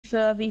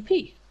FIFA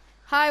VP.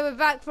 Hi, we're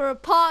back for a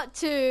part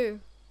 2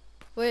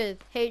 with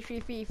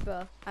HV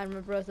FIFA and my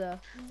brother.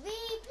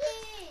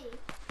 VP!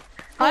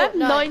 I have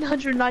Fortnite.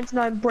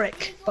 999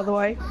 brick, by the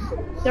way.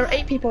 There are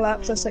 8 people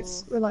left, so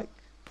six, we're like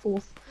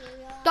 4th.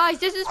 Guys,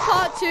 this is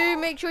part 2.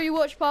 Make sure you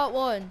watch part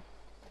 1.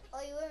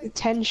 The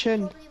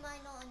tension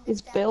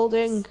is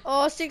building.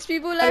 Oh, 6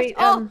 people left. mean,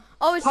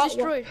 oh, it's part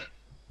destroyed.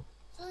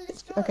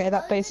 Okay,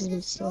 that base has been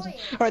destroyed.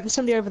 Alright, there's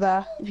somebody over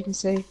there, if you can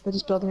see. They're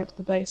just building up to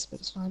the base, but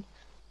it's fine.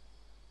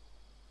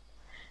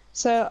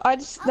 So,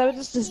 there was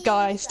just this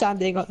guy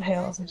standing on the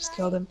hill, so I just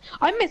killed him.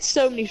 I missed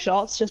so many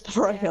shots just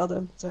before I killed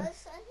him, so.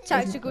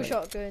 Tactical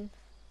shotgun.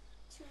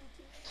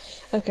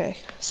 Okay,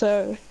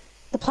 so,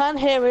 the plan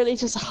here really is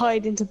just to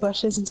hide into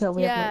bushes until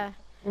we have,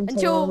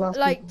 until the last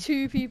like people.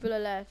 2 people are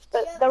left.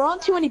 But there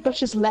aren't too many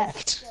bushes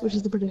left, which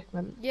is the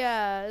predicament.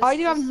 Yeah. I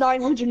do have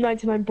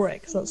 999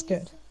 bricks, so that's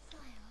good.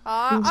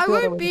 I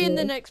won't be in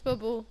the next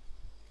bubble.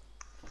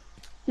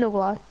 No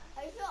lie.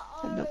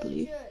 I don't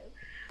believe.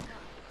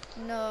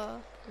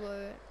 No,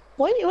 won't.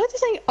 Why are you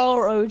saying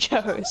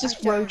ROJO? It's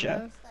just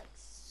Rojo.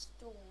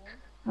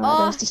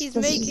 Oh, he's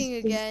making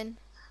again.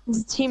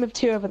 There's a team of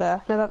 2 over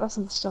there. No, that's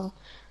not the star.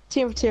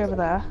 Team of 2 over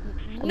there.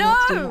 No!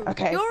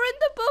 Okay. You're in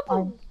the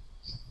bubble!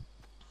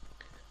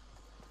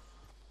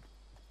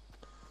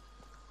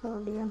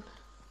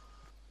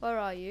 Where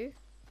are you?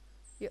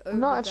 You're over I'm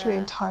not actually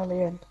there.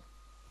 entirely in.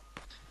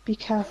 Be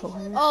careful.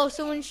 Oh,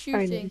 someone's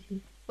shooting.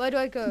 Where do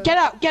I go? Get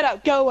out! Get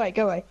out! Go away!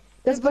 Go away!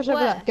 There's a No, bush but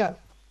over where? there.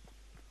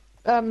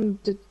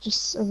 Go.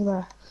 Just over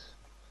there.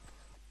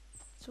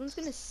 Someone's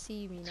gonna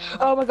see me now.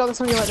 Oh my god, there's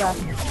somebody right there.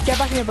 Get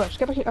back in your bush.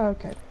 Get back in. Oh,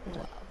 okay.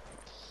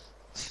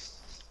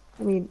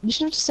 I mean, you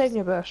should have just stayed in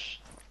your bush.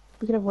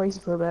 We could have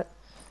waited for a bit.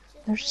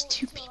 There's just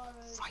 2 people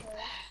right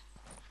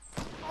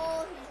there.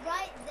 Oh, he's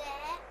right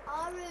there.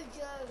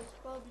 Joe is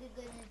probably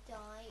gonna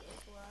die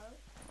as well.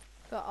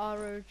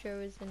 But Joe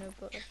is in a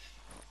bush.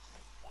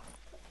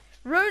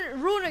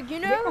 Ronak, you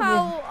know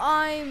how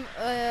I'm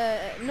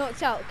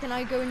knocked out? Can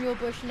I go in your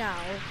bush now?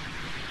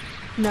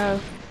 No.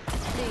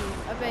 Please,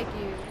 I beg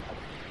you.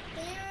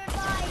 Can you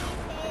revive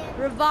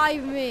him?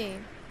 Revive me.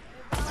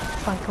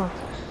 Fine, come on.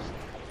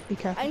 Be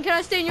careful. And can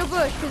I stay in your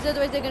bush? Because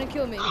otherwise they're gonna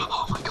kill me.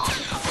 Oh my god.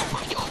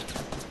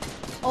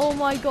 Oh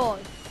my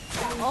god.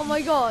 Oh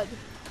my god.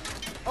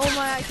 Oh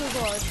my actual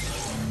god.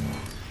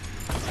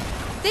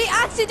 They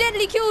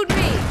accidentally killed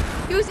me.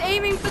 He was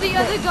aiming for the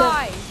other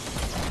guy.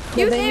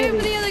 He was aiming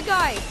for the other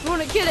guy.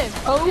 Rona, kill him.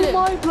 Oh kill him.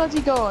 my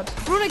bloody god.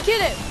 Rona, kill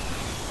him.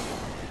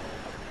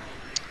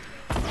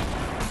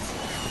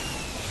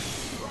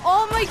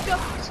 Oh my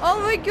god. Oh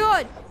my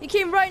god. He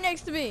came right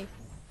next to me.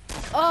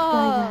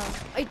 Oh,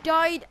 I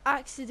died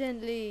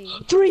accidentally.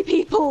 3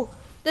 people.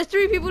 There's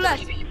 3 people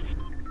left.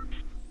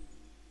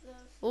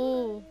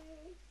 Oh.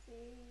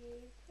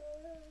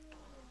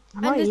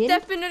 And there's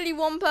definitely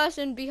 1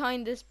 person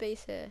behind this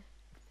base here.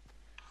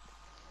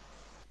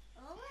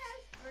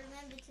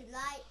 Remember to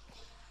like,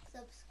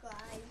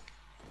 subscribe.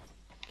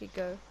 Okay,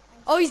 go.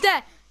 Oh, he's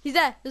there. He's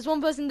there. There's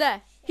 1 person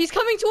there. He's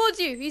coming towards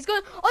you. He's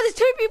going. Oh, there's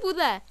 2 people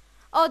there.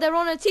 Oh, they're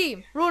on a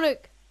team.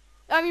 Ronak.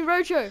 I mean,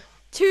 Rojo.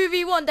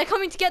 2v1. They're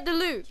coming to get the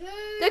loot.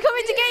 They're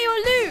coming to get your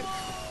loot.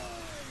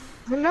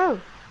 I know.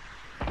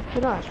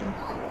 They're not actually.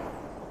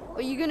 What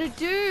are you going to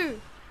do?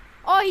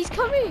 Oh, he's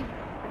coming.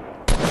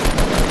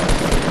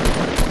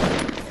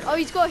 Oh,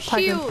 he's got a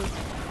shield.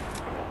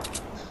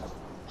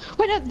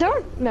 Wait,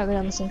 no, they're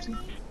on the same team.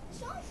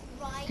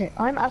 Okay,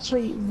 I'm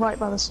actually right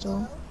by the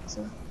storm,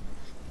 so.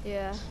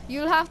 Yeah,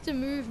 you'll have to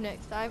move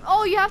next time.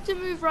 Oh, you have to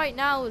move right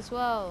now as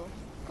well.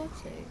 For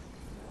God's sake.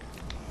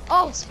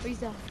 Oh, he's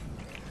there.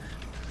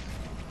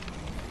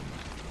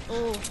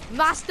 Oh,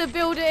 master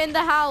builder in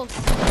the house.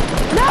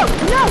 No,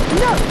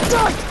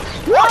 die!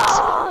 What?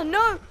 Oh,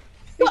 no.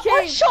 But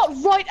I shot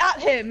right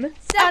at him,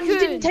 and he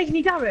didn't take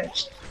any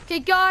damage. Okay,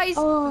 guys,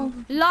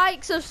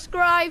 like,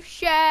 subscribe,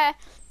 share.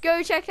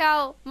 Go check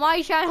out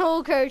my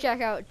channel. Go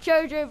check out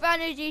JOJO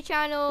BANERJEE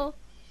channel.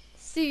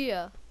 See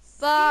ya.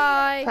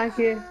 Bye. Thank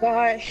you.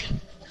 Bye.